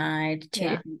 Jekyll and Hyde, two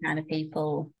different kind of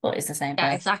people, but it's the same Yeah,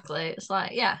 person. exactly. It's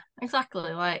like, yeah,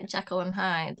 exactly. Like Jekyll and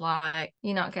Hyde, like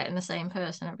you're not getting the same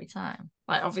person every time.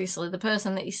 Like obviously the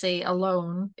person that you see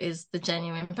alone is the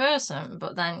genuine person,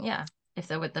 but then yeah, if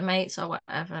they're with the mates or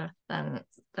whatever, then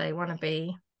they want to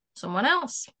be someone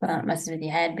else. But that messes with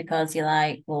your head because you're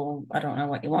like, well, I don't know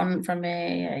what you want from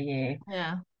me. Are you my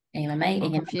mate? Are you not my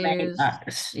mate?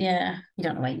 confused. Yeah, you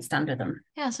don't know where you stand with them.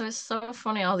 Yeah, so it's so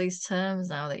funny all these terms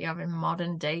now that you have in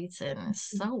modern dating.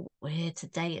 It's so weird to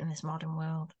date in this modern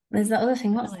world. There's that other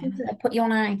thing, what's this that put you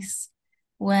on ice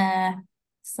where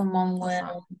someone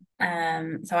will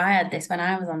so I had this when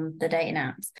I was on the dating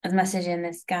apps. I was messaging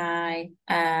this guy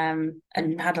and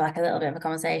had like a little bit of a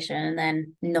conversation and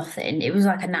then nothing. It was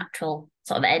like a natural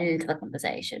sort of end to the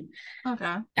conversation.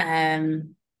 Okay.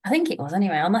 I think it was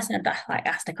anyway, unless I'd like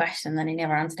asked a question, then he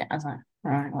never answered it. I was like,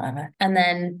 all right, whatever. And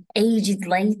then ages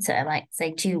later, like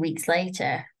say 2 weeks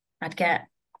later, I'd get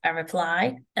a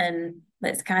reply, and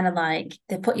it's kind of like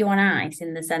they put you on ice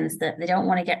in the sense that they don't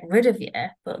want to get rid of you,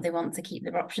 but they want to keep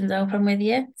their options open with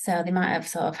you. So they might have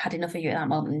sort of had enough of you at that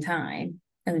moment in time,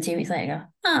 and then 2 weeks later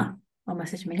go, I'll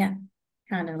message them again.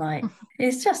 Kind of like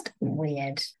it's just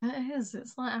weird. It is.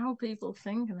 It's like how people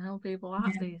think and how people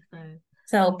act these days.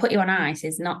 So put you on ice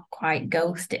is not quite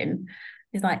ghosting.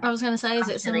 It's like I was going to say, is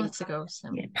it similar to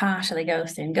ghosting? Yeah, partially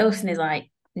ghosting. Ghosting is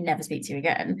like never speak to you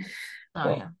again. Oh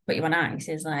but yeah. Put you on ice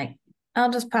is like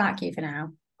I'll just park you for now.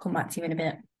 Come back to you in a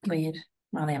bit. Weird.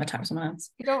 While they have a chat with someone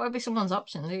else. You don't want to be someone's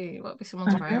option, do you? You want to be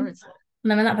someone's priority.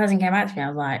 And then when that person came back to me, I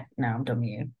was like, no, I'm done with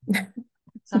you.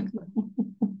 Exactly.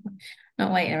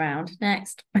 Not waiting around.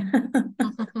 Next.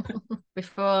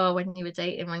 Before, when you were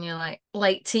dating, when you're like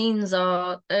late teens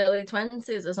or early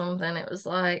 20s or something, it was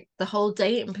like the whole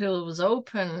dating pool was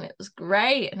open. It was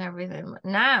great and everything. But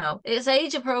now it's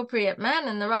age appropriate men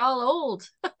and they're all old.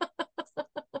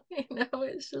 You know,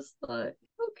 it's just like,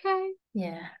 okay.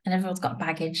 Yeah. And everyone's got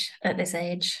baggage at this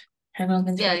age. Everyone's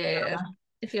been through Yeah.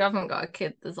 If you haven't got a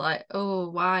kid, there's like, oh,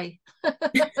 why?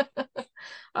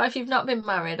 Or if you've not been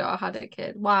married or had a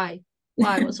kid, why?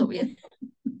 What's up with you?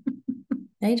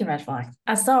 Major red flag.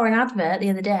 I saw an advert the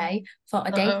other day for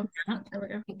a dating app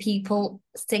for people,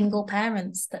 single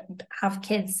parents that have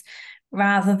kids,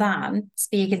 rather than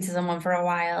speaking to someone for a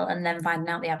while and then finding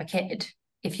out they have a kid.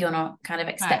 if you're not kind of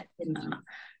expecting that.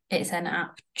 It's an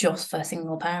app just for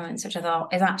single parents, which I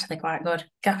thought is actually quite good.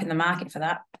 Gap in the market for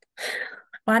that.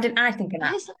 Why didn't I think of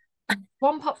that?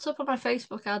 One popped up on my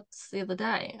Facebook ads the other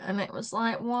day, and it was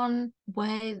like one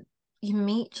where you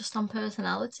meet just on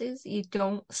personalities. You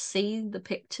don't see the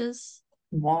pictures.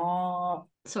 What?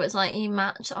 So it's like you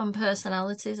match on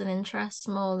personalities and interests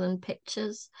more than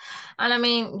pictures. And I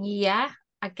mean, yeah,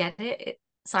 I get it. It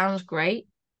sounds great.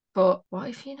 But what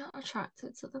if you're not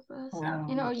attracted to the person?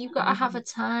 Well, You've got to have a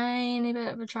tiny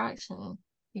bit of attraction.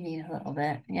 you need a little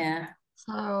bit, yeah.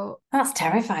 So that's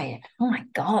terrifying. Oh my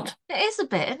God. It is a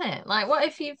bit, isn't it? Like, what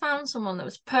if you found someone that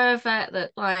was perfect,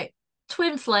 that like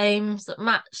twin flames that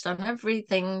matched on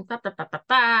everything, blah, blah, blah, blah,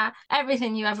 blah,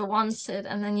 everything you ever wanted,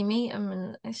 and then you meet them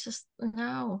and it's just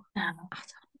no. I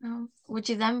don't know. Would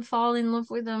you then fall in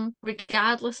love with them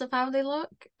regardless of how they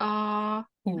look? Or I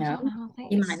don't know. I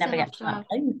think you might never get to that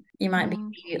point. You might be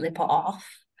immediately put off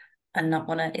and not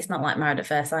want to. It's not like Married at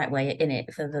First Sight where you're in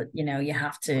it for the, you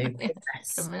have to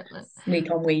commitment week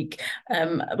on week.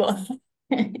 But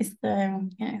it's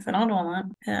it's an odd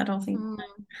one. That I don't think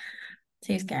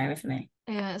too scary for me.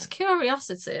 Yeah, it's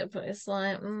curiosity, but it's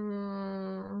like,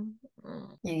 you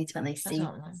need to at least see. I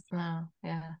don't know. No,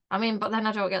 yeah. I mean, but then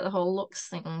I don't get the whole looks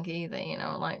thing either,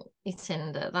 like your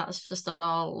Tinder, that's just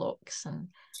all looks and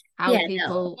how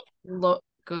people look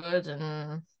good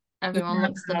and everyone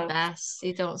looks the best.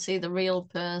 You don't see the real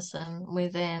person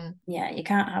within. Yeah, you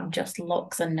can't have just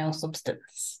looks and no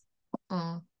substance.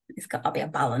 It's got to be a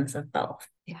balance of both.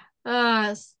 Yeah.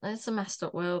 It's a messed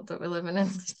up world that we're living in,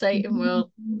 this dating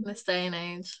world, this day and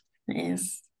age. It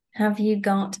is. Have you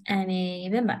got any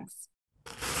bin bags?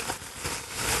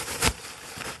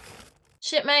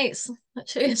 Shipmates that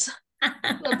choose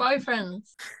their boyfriends.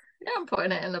 Yeah, I'm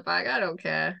putting it in the bag. I don't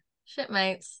care.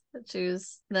 Shipmates that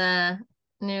choose their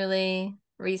newly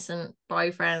recent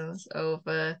boyfriends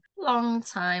over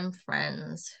long-time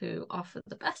friends who offer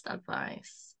the best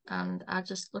advice and are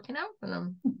just looking out for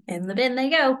them. In the bin they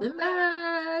go. Bin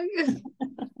bag.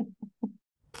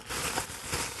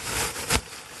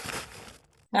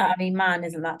 I mean, mine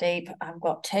isn't that deep. I've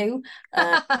got two.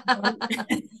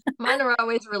 Mine are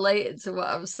always related to what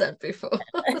I've said before.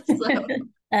 So.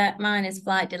 Mine is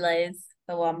flight delays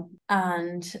for one.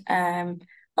 And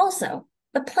also,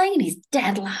 the plane is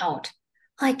dead loud.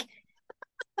 Like,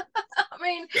 I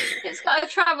mean, it's got to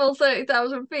travel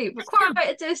 30,000 feet for quite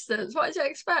a distance. What do you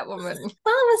expect, woman?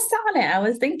 While I was sat on it, I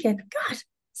was thinking, God,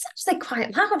 it's actually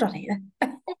quite loud on here.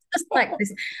 Just like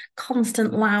this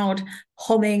constant loud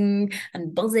humming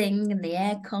and buzzing and the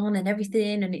aircon and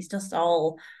everything, and it's just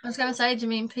all. I was going to say, do you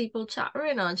mean people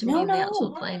chattering, or do you mean the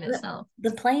actual plane itself?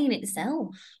 The plane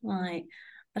itself. Like,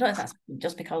 I don't know if that's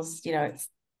just because it's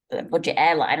a budget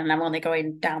airline and I'm only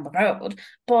going down the road,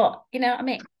 but I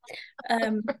mean,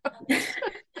 yeah,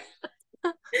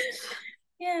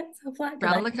 it's a flight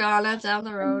delay. Round the corner, down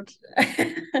the road.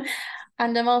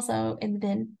 And I'm also in the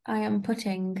bin. I am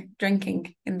putting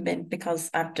drinking in the bin because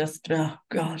I've just, oh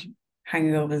God,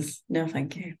 hangovers. No,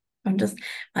 thank you.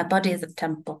 My body is a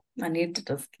temple. I need to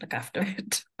just look after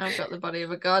it. I've got the body of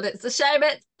a god. It's a shame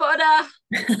it's butter.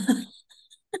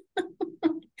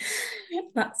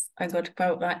 That's a good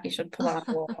quote that you should pull out.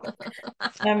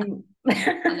 I know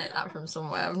that from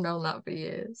somewhere. I've known that for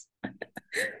years.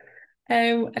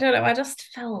 I don't know. I just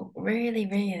felt really,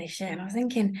 really shit. And I was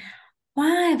thinking, why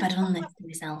have I done this to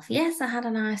myself? Yes, I had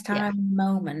a nice time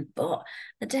moment, but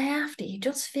the day after, you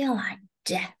just feel like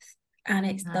death. And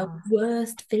it's the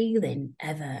worst feeling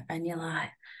ever. And you're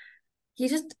like,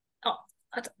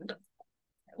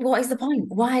 what is the point?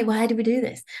 Why do we do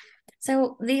this?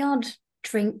 So the odd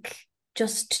drink,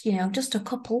 just a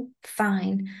couple,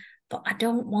 fine. But I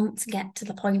don't want to get to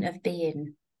the point of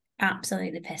being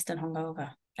absolutely pissed and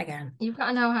hungover again. You've got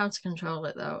to know how to control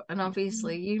it, though. And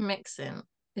obviously, you mixing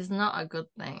is not a good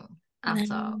thing at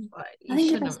all. Like, you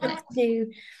shouldn't mix. Do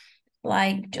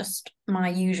like just my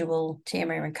usual Tia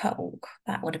and Coke,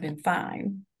 that would have been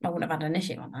fine. I wouldn't have had an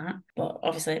issue on that. But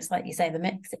obviously, it's like you say, the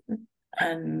mixing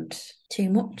and too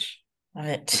much of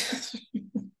it.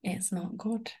 It's not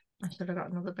good. I should have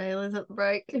got another Baileys at the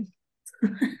break.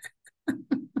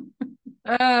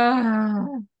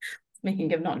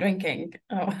 Speaking of not drinking.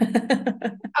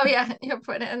 Oh yeah, you're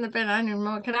putting it in the bin. I need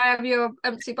more. Can I have your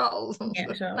empty bottles?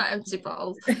 Yeah, sure. Not empty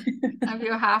bottles. Have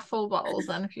your half full bottles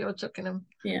then if you're chucking them.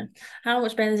 Yeah. How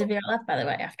much Baileys have you got left, by the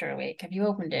way, after a week? Have you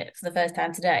opened it for the first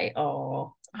time today?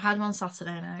 Or I had one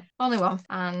Saturday night. Only one.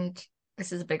 And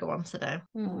this is a bigger one today.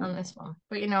 And this one.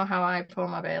 But you know how I pour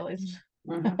my Baileys.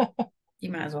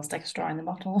 You might as well stick a straw in the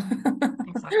bottle.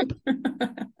 Exactly.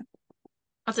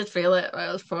 I did feel it when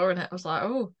I was pouring it. I was like,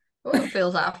 oh, Oh, it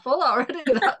feels half full already.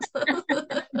 That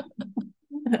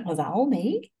Was that all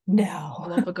me? No.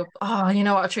 love a good. Oh, you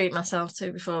know what I treat myself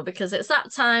to before because it's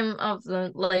that time of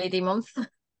the lady month.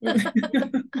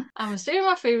 I was doing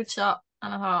my food shop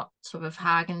and I thought some of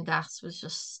Haagen-Dazs was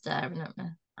just staring at me.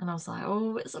 And I was like,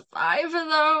 oh, it's a fiver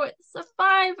though. It's a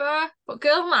fiver. But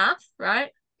girl math,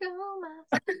 right? Girl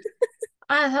math.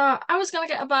 I thought I was going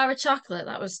to get a bar of chocolate.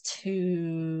 That was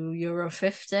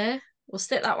 €2.50. We'll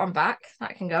stick that one back.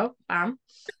 That can go. Bam.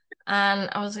 And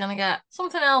I was going to get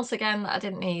something else again that I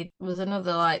didn't need. It was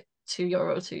another like €2,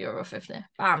 €2.50.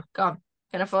 Bam, gone.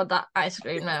 Can afford that ice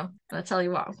cream now. And I tell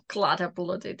you what, I'm glad I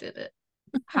bloody did it.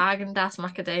 Haagen-Dazs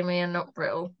macadamia nut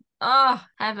brittle. Oh,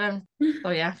 heaven. Oh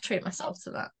yeah, treat myself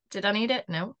to that. Did I need it?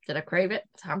 No. Did I crave it?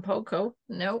 Tampoco?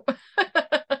 No.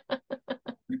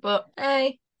 But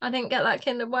hey, I didn't get that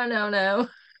Kinder Bueno now.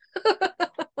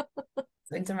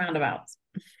 Swings and roundabouts.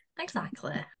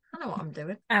 Exactly. I know what I'm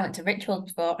doing. I went to Rituals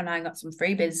before and I got some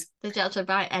freebies. Did you actually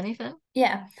buy anything?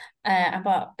 Yeah. I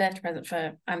bought a birthday present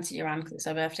for Auntie Joanne because it's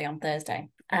her birthday on Thursday.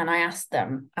 And I asked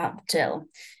them at the till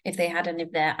if they had any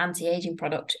of their anti-aging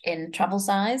product in travel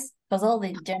size. Because all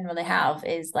they generally have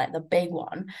is like the big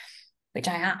one, which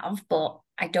I have, but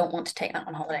I don't want to take that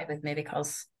on holiday with me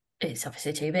because it's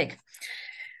obviously too big.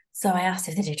 So I asked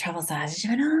if they do travel size. She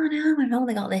went, oh no, we've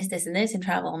only got this and this in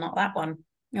travel, not that one.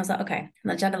 I was like, okay. And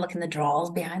then she had a look in the drawers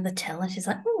behind the till and she's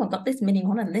like, oh, I've got this mini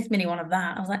one and this mini one of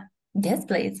that. I was like, yes,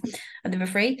 please. And they were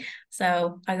free.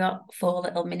 So I got 4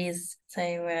 little minis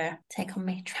to take on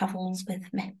my travels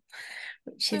with me,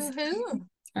 which is,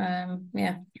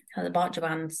 yeah. So I bought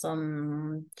Joanne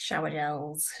some shower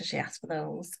gels because she asked for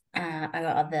those. I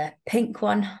got her the pink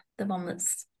one, the one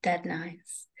that's dead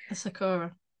nice. The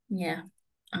Sakura. Yeah.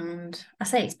 And I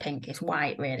say it's pink, it's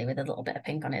white really with a little bit of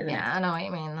pink on it, isn't it? Yeah, I know what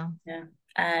you mean though. Yeah.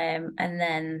 And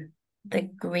then the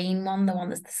green one, the one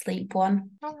that's the sleep one.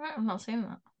 Oh, right, I've not seen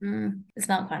that. It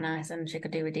smelled quite nice and she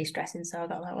could do with de-stressing, so I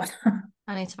got that one.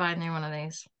 I need to buy a new one of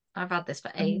these. I've had this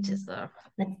for ages though.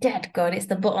 They're dead good. It's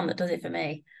the button that does it for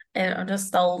me. I'm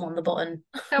just sold on the button.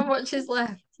 How much is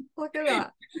left? Look at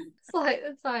that. It's like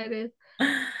the tiniest.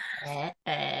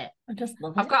 I just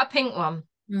love it. I've got a pink one.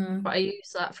 But I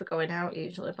use that for going out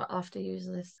usually, but I'll have to use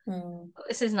this. But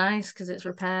this is nice because it's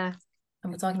repair.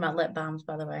 And we're talking about lip balms,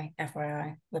 by the way,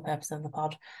 FYI, the purpose of the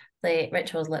pod. The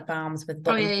Rituals lip balms with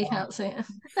buttons. Oh yeah, you can't see it.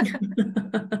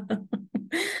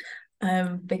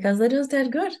 Because they're just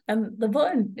dead good. And the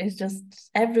button is just,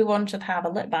 everyone should have a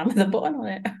lip balm with a button on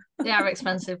it. They are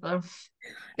expensive though.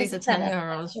 These are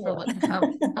 €10 for a lip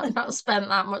balm. I've not spent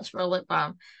that much for a lip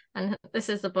balm. And this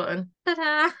is the button.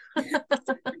 Ta-da!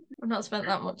 I've not spent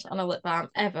that much on a lip balm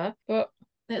ever, but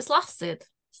it's lasted.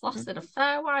 It's lasted a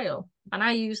fair while. And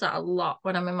I use that a lot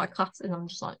when I'm in my classes. I'm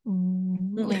just like,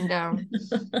 lean down.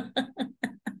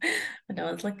 No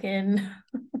one's looking.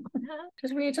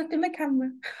 Just really tucked in my camera.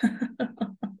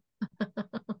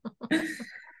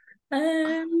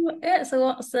 Yeah, so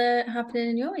what's happening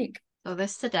in your week? So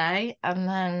this today, and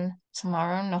then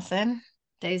tomorrow, nothing.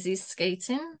 Daisy's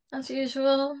skating as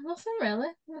usual. Nothing really.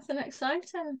 Nothing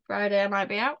exciting. Friday I might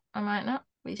be out. I might not.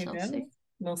 We shall see.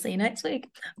 We'll see you next week.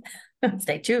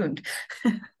 Stay tuned.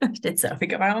 Did Sophie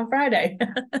go out on Friday?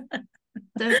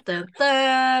 Dun, dun,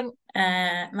 dun.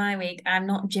 My week, I'm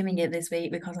not gymming it this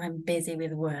week because I'm busy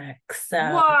with work. So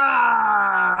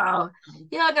wow,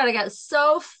 you're gonna get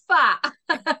so fat.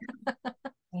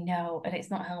 I know, and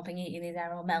it's not helping eating these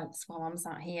arrow melts while I'm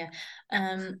sat here.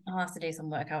 I'll have to do some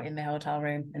workout in my hotel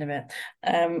room in a bit.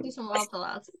 Do some well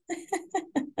Pilates.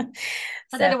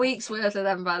 I did a week's worth of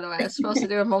them, by the way. I was supposed to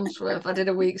do a month's worth. I did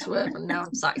a week's worth, and now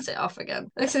I've sacked it off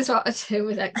again. This is what I do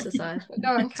with exercise. But go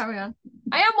on, carry on.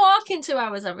 I am walking 2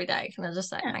 hours every day. Can I just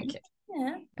say thank you?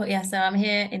 Yeah, but yeah, so I'm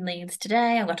here in Leeds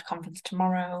today. I've got a conference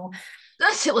tomorrow.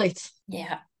 That's it, Leeds.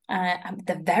 Yeah.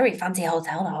 The very fancy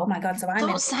hotel though. Oh my god! So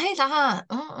Don't say that.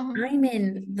 I'm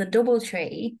in the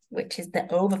DoubleTree, which is the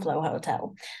overflow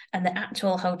hotel, and the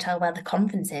actual hotel where the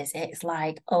conference is. It's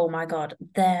like, oh my god,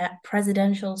 their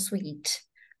presidential suite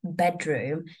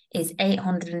bedroom is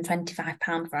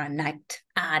 £825 for a night.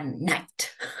 A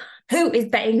night. Who is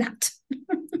paying that?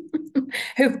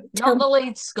 Who? Not the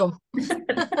Leeds scum.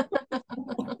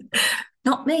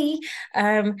 Not me.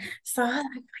 So oh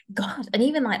my god, and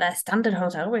even like their standard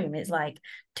hotel room is like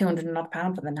 £200 and odd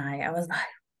for the night. I was like,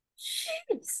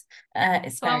 jeez.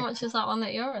 So how much is that one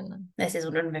that you're in then? This is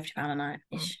 £150 a night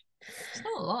ish.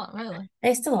 Still a lot, really.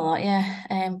 It's still a lot,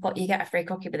 yeah. But you get a free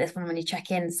cookie with this one when you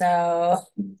check in, so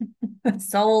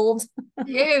sold.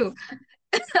 You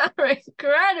are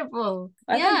incredible.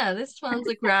 Yeah, this one's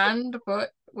 £1,000,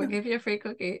 but we'll give you a free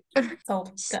cookie.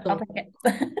 Sold. I'll take it.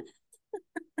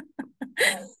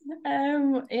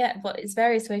 Yeah, but it's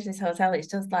very sweet, this hotel. It's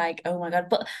just like, oh my God.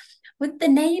 But with the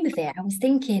name of it, I was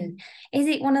thinking, is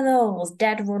it one of those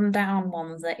dead rundown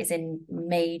ones that is in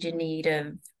major need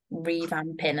of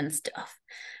revamping and stuff?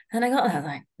 And I got there, I was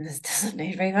like, this doesn't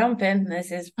need revamping.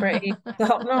 This is pretty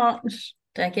top notch.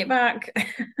 Take it back.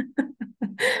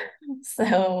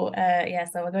 So yeah,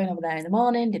 so we're going over there in the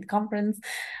morning, did the conference,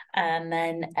 and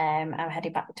then I'm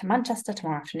heading back to Manchester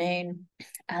tomorrow afternoon.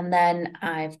 And then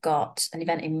I've got an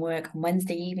event in work on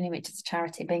Wednesday evening, which is a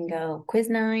charity bingo quiz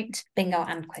night. Bingo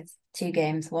and quiz, 2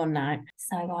 games, 1 night.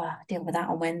 So I'll deal with that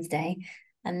on Wednesday.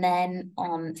 And then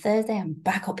on Thursday, I'm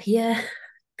back up here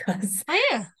because Oh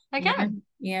yeah, again.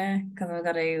 Yeah, because I've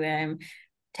got to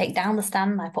take down the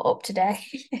stand I put up today.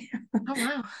 Oh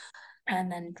wow.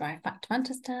 And then drive back to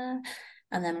Manchester.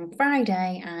 And then on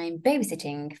Friday, I'm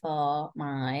babysitting for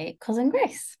my cousin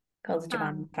Grace, because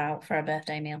Joanne out for a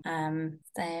birthday meal.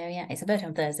 So yeah, it's a birthday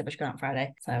on Thursday, but she's going on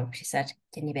Friday. So she said,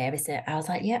 "Can you babysit?" I was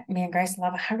like, "Yeah, me and Grace will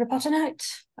have a Harry Potter night.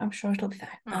 I'm sure it'll be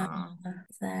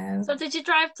fine." So did you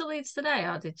drive to Leeds today,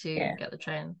 or did you get the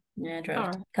train? Yeah, I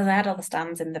drove, because I had all the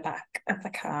stands in the back of the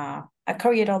car. I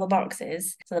couriered all the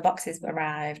boxes, so the boxes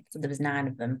arrived. So there was 9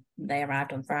 of them. They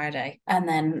arrived on Friday, and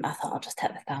then I thought I'll just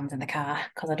take the stands in the car,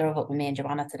 because I drove up with me and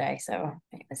Joanna today, so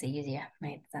it was easier.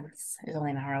 Made sense. It was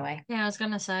only an hour away. Yeah, I was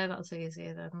gonna say that's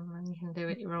easier then, and you can do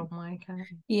it your own way, can't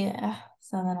you? Yeah.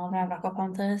 So then I'll drive back up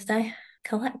on Thursday,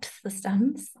 collect the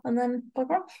stands, and then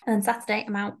bugger off. And then Saturday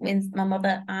I'm out with my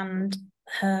mother and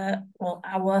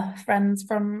our friends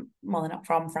from, well, they're not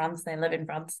from France, they live in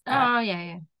France.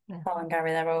 Yeah. Paul and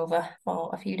Gary, they're over for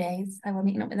a few days. I will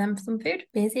meeting up with them for some food.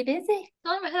 Busy.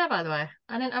 Not my hair, by the way.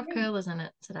 I didn't have curlers in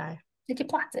it today. Did you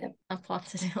plait it? I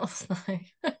plaited it last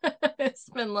night. It's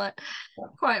been like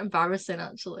quite embarrassing,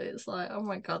 actually. It's like, oh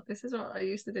my God, this is what I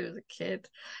used to do as a kid.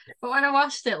 But when I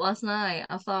washed it last night,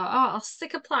 I thought, oh, I'll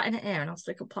stick a plait in it here and I'll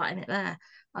stick a plait in it there.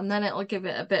 And then it'll give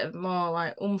it a bit of more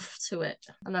like oomph to it.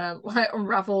 And then I like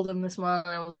unraveled them this morning.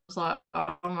 I was like,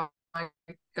 oh my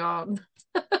God.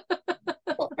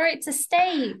 For it to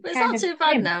stay. But it's not too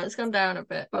bad now. It's gone down a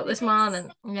bit. But this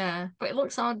morning, yeah. But it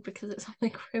looks odd because it's only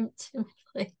crimped in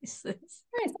places. It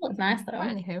looks nice though. But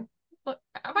anywho, look,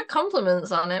 I've had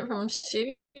compliments on it from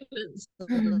students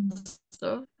and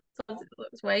stuff. So it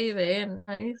looks wavy and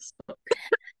nice.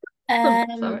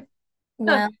 Sorry.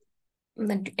 Well,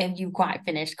 you quite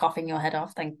finished coughing your head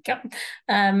off, thank you.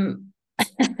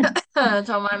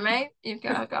 Don't mind me. You've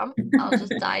got on. I'll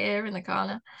just die here in the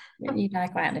corner. You die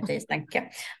quietly, please. Thank you.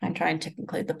 I'm trying to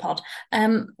conclude the pod.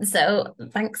 So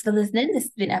thanks for listening. This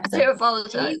has been episode. I do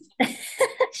apologise.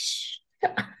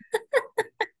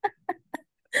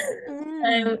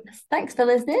 Thanks for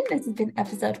listening. This has been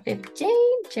episode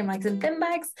 15, Chin Wags and Bin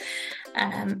Bags.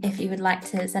 If you would like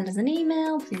to send us an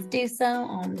email, please do so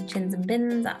on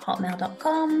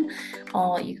chinsandbins@hotmail.com,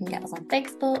 or you can get us on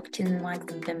Facebook, Chins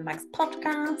Wags and Bin Bags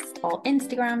Podcast, or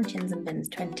Instagram,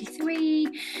 chinsandbins23,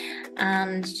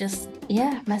 and just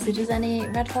message us any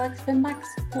red flags, bin bags,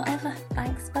 whatever.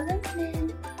 Thanks for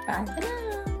listening. Bye for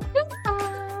now.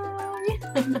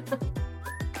 Bye.